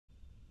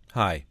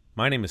Hi,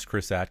 my name is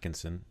Chris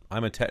Atkinson.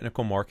 I'm a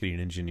technical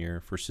marketing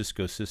engineer for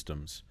Cisco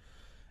Systems,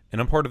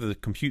 and I'm part of the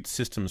Compute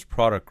Systems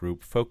product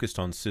group focused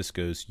on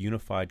Cisco's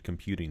unified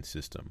computing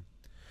system.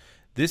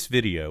 This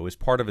video is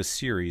part of a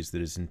series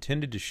that is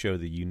intended to show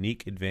the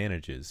unique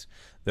advantages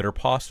that are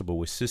possible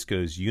with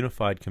Cisco's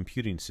unified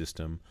computing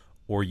system,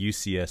 or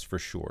UCS for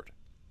short.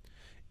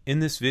 In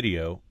this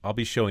video, I'll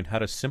be showing how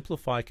to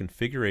simplify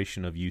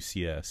configuration of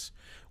UCS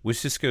with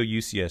Cisco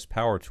UCS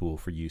PowerTool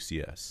for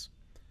UCS.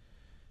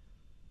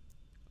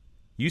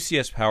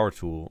 UCS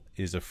PowerTool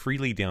is a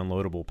freely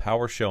downloadable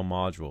PowerShell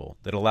module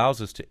that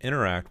allows us to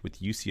interact with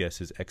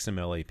UCS's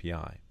XML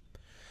API.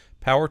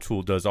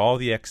 PowerTool does all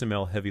the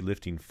XML heavy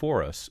lifting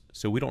for us,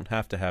 so we don't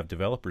have to have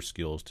developer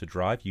skills to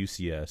drive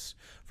UCS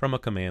from a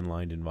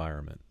command-line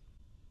environment.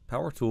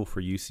 PowerTool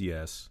for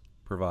UCS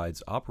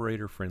provides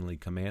operator-friendly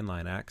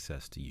command-line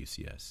access to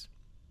UCS.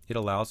 It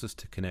allows us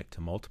to connect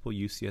to multiple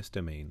UCS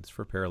domains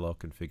for parallel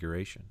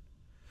configuration.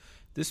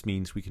 This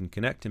means we can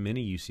connect to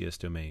many UCS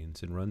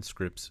domains and run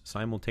scripts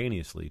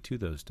simultaneously to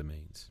those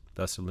domains,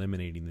 thus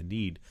eliminating the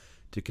need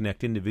to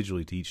connect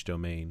individually to each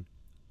domain,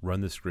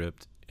 run the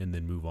script, and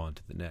then move on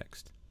to the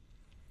next.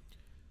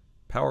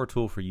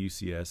 PowerTool for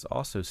UCS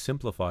also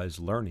simplifies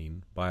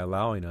learning by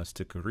allowing us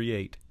to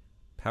create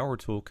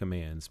PowerTool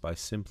commands by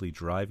simply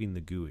driving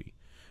the GUI.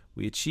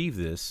 We achieve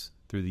this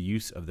through the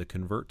use of the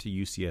Convert to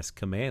UCS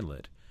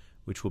commandlet,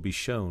 which will be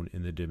shown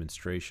in the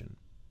demonstration.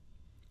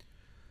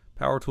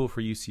 PowerTool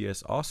for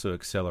UCS also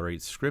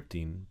accelerates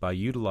scripting by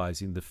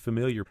utilizing the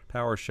familiar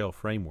PowerShell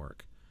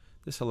framework.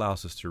 This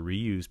allows us to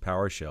reuse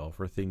PowerShell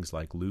for things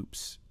like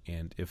loops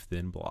and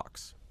if-then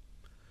blocks.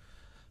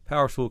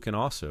 PowerTool can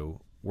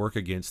also work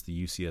against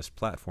the UCS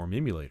platform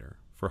emulator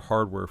for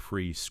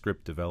hardware-free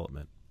script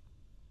development.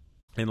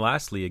 And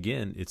lastly,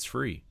 again, it's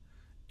free.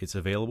 It's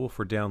available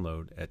for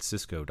download at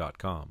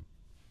cisco.com.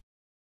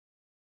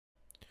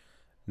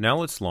 Now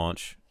let's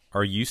launch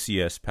our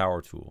UCS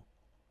PowerTool.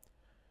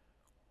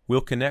 We'll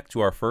connect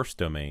to our first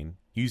domain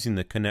using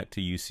the Connect to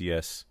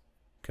UCS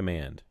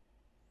command.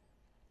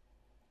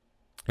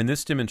 In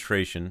this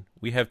demonstration,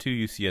 we have two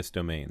UCS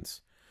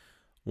domains,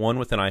 one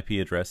with an IP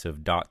address of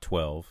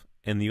 .12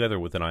 and the other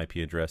with an IP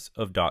address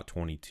of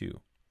 .22. You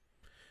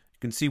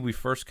can see we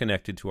first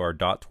connected to our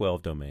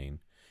 .12 domain,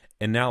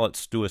 and now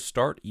let's do a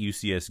start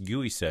UCS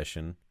GUI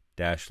session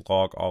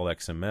 -log all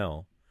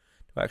XML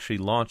to actually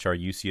launch our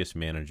UCS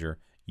Manager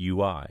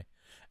UI,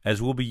 as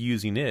we'll be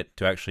using it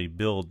to actually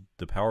build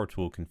the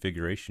PowerTool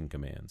configuration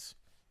commands.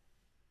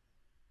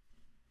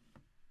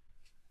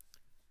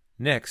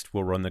 Next,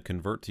 we'll run the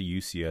Convert to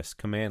UCS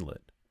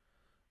commandlet.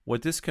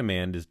 What this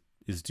command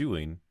is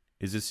doing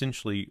is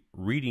essentially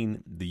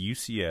reading the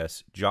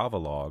UCS Java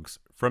logs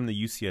from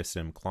the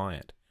UCSM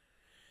client.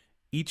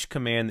 Each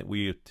command that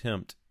we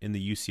attempt in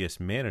the UCS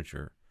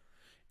Manager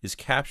is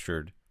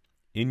captured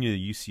in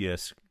the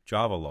UCS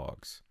Java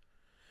logs.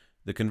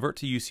 The Convert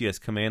to UCS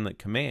commandlet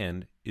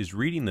command is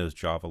reading those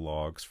Java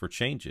logs for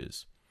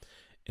changes,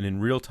 and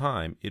in real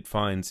time it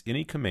finds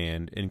any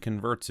command and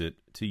converts it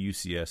to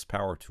UCS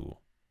PowerTool.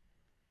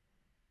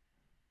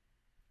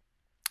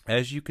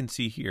 As you can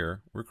see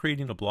here, we're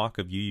creating a block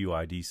of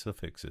UUID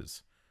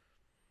suffixes.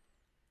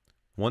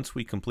 Once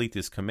we complete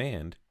this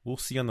command, we'll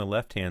see on the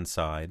left-hand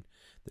side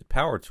that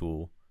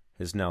PowerTool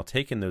has now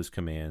taken those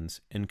commands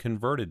and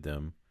converted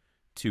them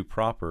to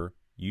proper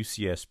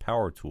UCS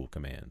PowerTool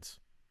commands.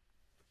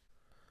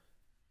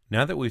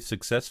 Now that we've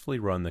successfully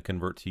run the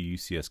Convert to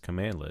UCS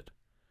commandlet,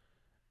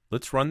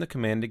 let's run the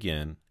command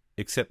again,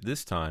 except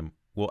this time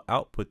we'll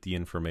output the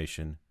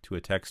information to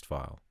a text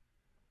file.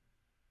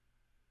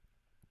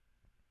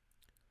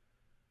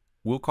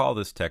 We'll call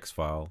this text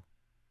file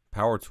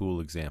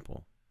PowerTool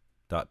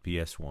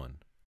example.ps1.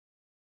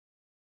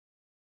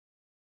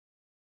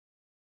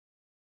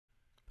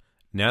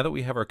 Now that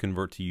we have our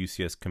Convert to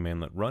UCS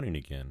commandlet running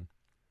again,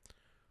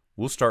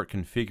 we'll start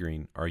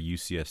configuring our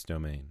UCS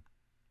domain.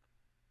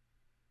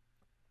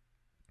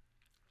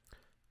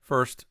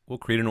 First, we'll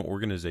create an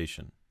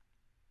organization.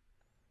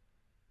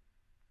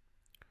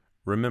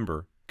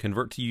 Remember,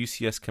 Convert to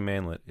UCS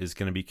commandlet is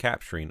going to be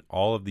capturing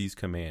all of these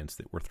commands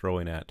that we're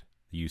throwing at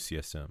the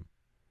UCSM.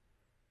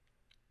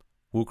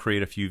 We'll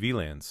create a few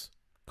VLANs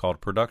called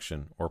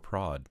production or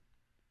prod.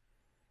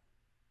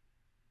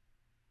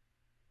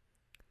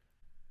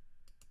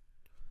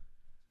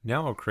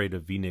 Now I'll create a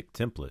VNIC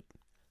template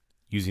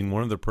using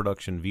one of the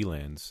production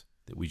VLANs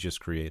that we just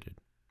created.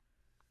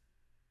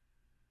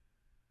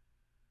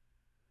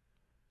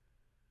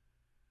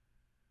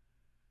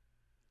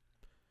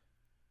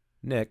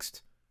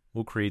 Next,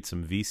 we'll create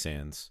some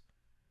vSANs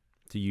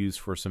to use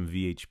for some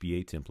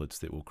VHBA templates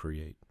that we'll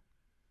create.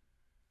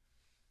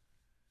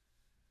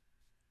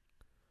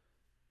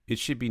 It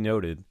should be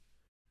noted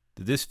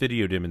that this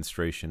video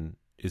demonstration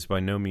is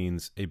by no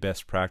means a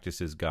best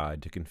practices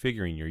guide to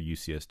configuring your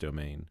UCS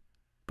domain,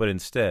 but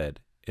instead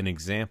an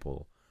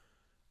example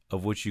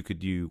of what you could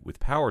do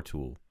with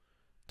PowerTool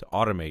to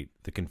automate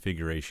the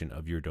configuration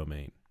of your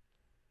domain.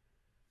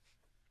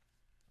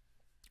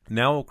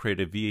 Now we'll create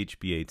a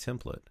VHBA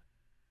template.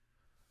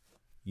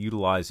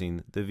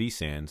 utilizing the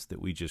vSANs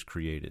that we just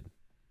created.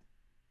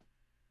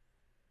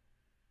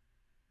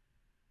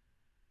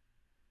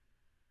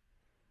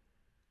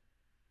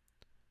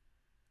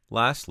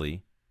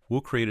 Lastly,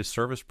 we'll create a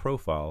service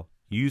profile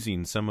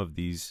using some of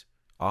these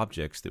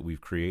objects that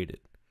we've created.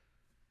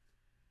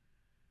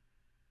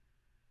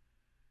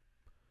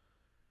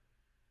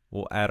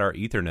 We'll add our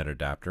Ethernet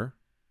adapter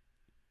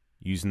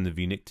using the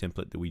VNIC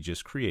template that we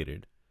just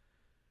created,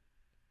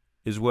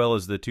 as well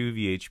as the two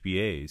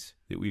VHBAs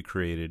that we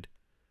created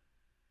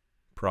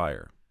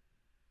prior.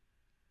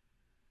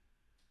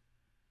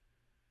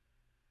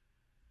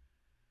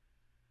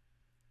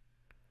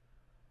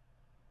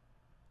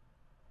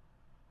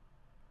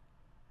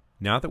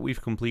 Now that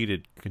we've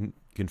completed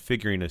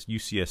configuring a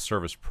UCS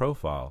service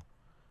profile,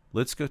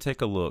 let's go take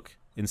a look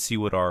and see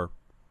what our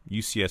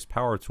UCS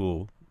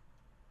PowerTool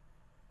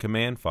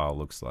command file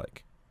looks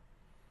like.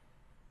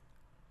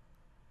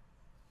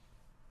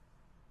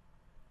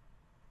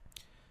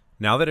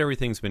 Now that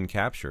everything's been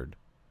captured,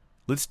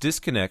 let's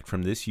disconnect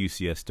from this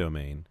UCS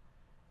domain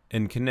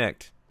and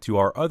connect to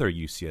our other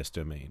UCS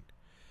domain.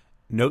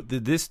 Note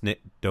that this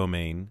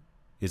domain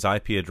is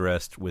IP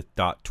addressed with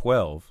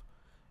 .12,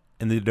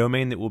 and the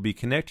domain that we'll be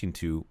connecting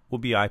to will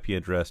be IP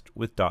addressed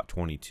with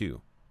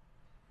 .22.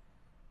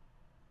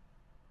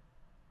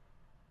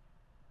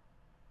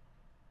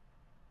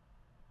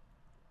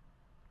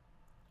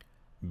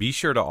 Be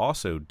sure to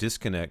also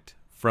disconnect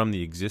from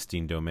the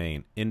existing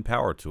domain in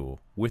PowerTool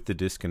with the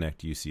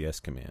disconnect UCS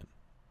command.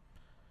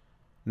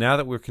 Now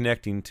that we're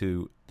connecting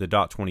to the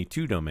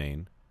 .22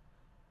 domain,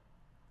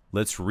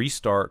 let's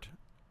restart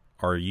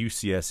our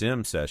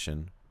UCSM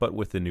session, but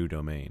with the new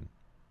domain.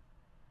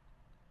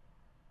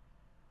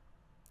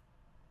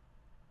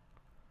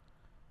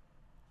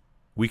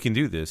 We can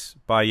do this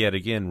by yet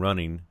again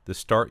running the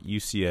Start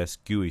UCS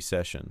GUI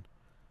session,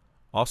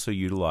 also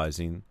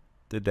utilizing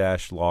the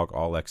 -log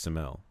all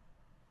XML.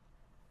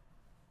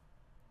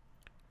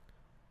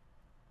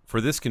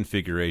 For this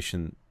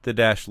configuration, the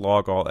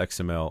 -log all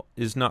XML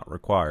is not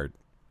required,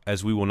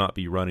 as we will not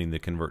be running the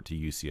convert to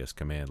UCS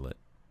commandlet.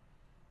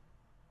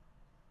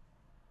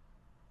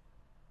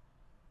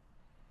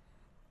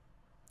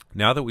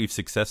 Now that we've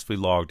successfully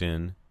logged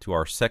in to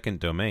our second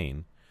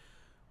domain,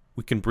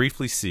 we can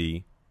briefly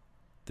see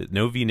that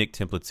no VNIC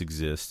templates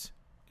exist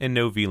and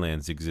no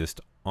VLANs exist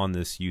on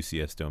this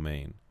UCS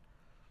domain.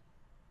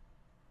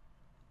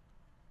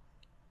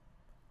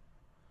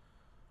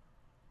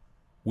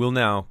 We'll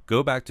now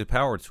go back to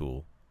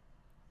PowerTool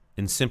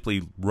and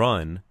simply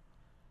run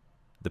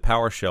the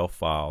PowerShell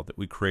file that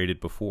we created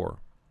before.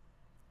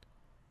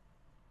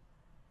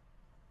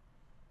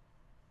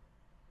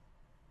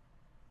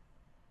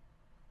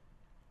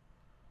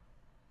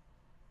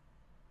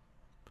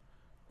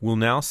 We'll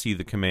now see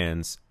the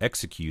commands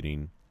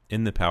executing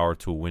in the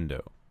PowerTool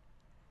window.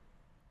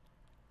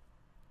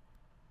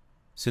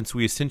 Since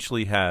we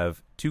essentially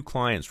have two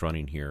clients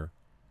running here,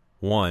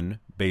 one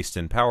based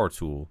in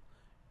PowerTool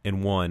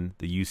and one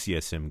the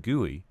UCSM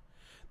GUI,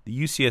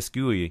 the UCS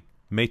GUI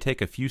may take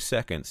a few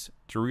seconds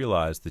to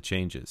realize the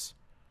changes.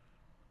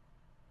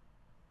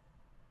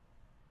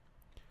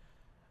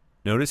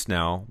 Notice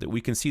now that we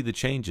can see the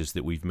changes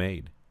that we've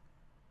made.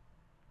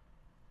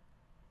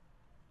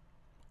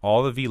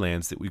 All the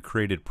VLANs that we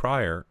created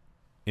prior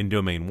in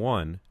Domain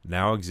 1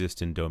 now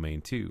exist in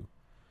Domain 2.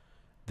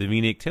 The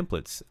VNIC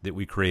templates that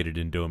we created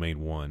in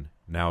Domain 1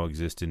 now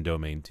exist in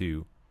Domain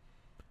 2,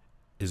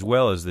 as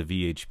well as the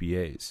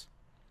VHBAs.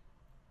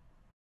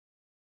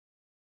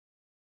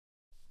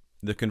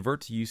 The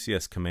Convert to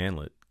UCS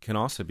commandlet can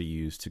also be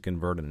used to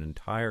convert an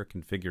entire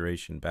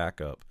configuration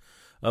backup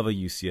of a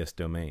UCS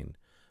domain,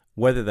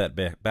 whether that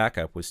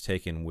backup was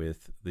taken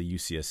with the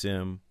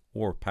UCSM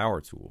or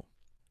PowerTool.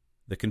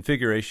 The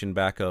configuration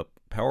backup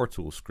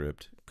PowerTool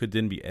script could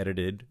then be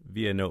edited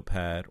via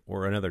Notepad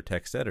or another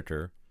text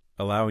editor,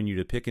 allowing you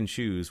to pick and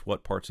choose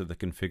what parts of the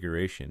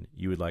configuration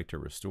you would like to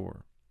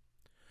restore.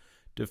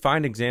 To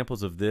find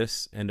examples of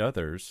this and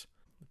others,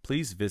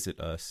 please visit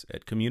us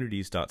at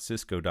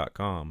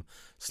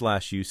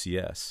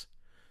communities.cisco.com/UCS.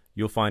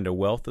 You'll find a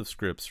wealth of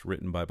scripts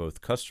written by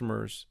both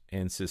customers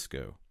and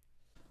Cisco.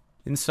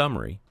 In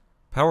summary,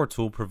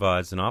 PowerTool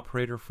provides an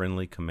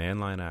operator-friendly command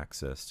line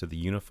access to the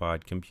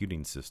unified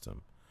computing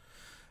system.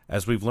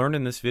 As we've learned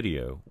in this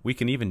video, we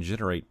can even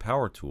generate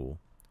PowerTool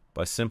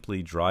by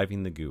simply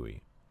driving the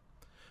GUI,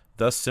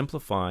 thus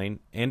simplifying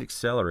and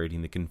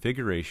accelerating the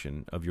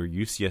configuration of your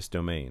UCS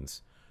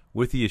domains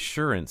with the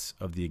assurance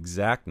of the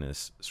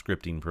exactness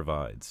scripting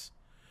provides.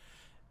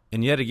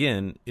 And yet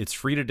again, it's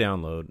free to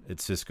download at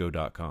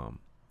cisco.com.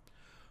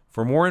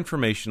 For more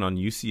information on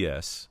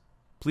UCS,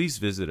 please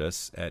visit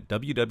us at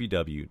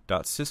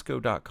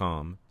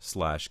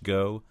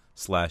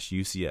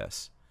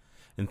www.cisco.com/go/UCS.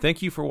 And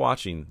thank you for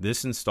watching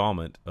this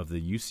installment of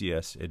the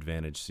UCS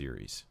Advantage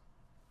series.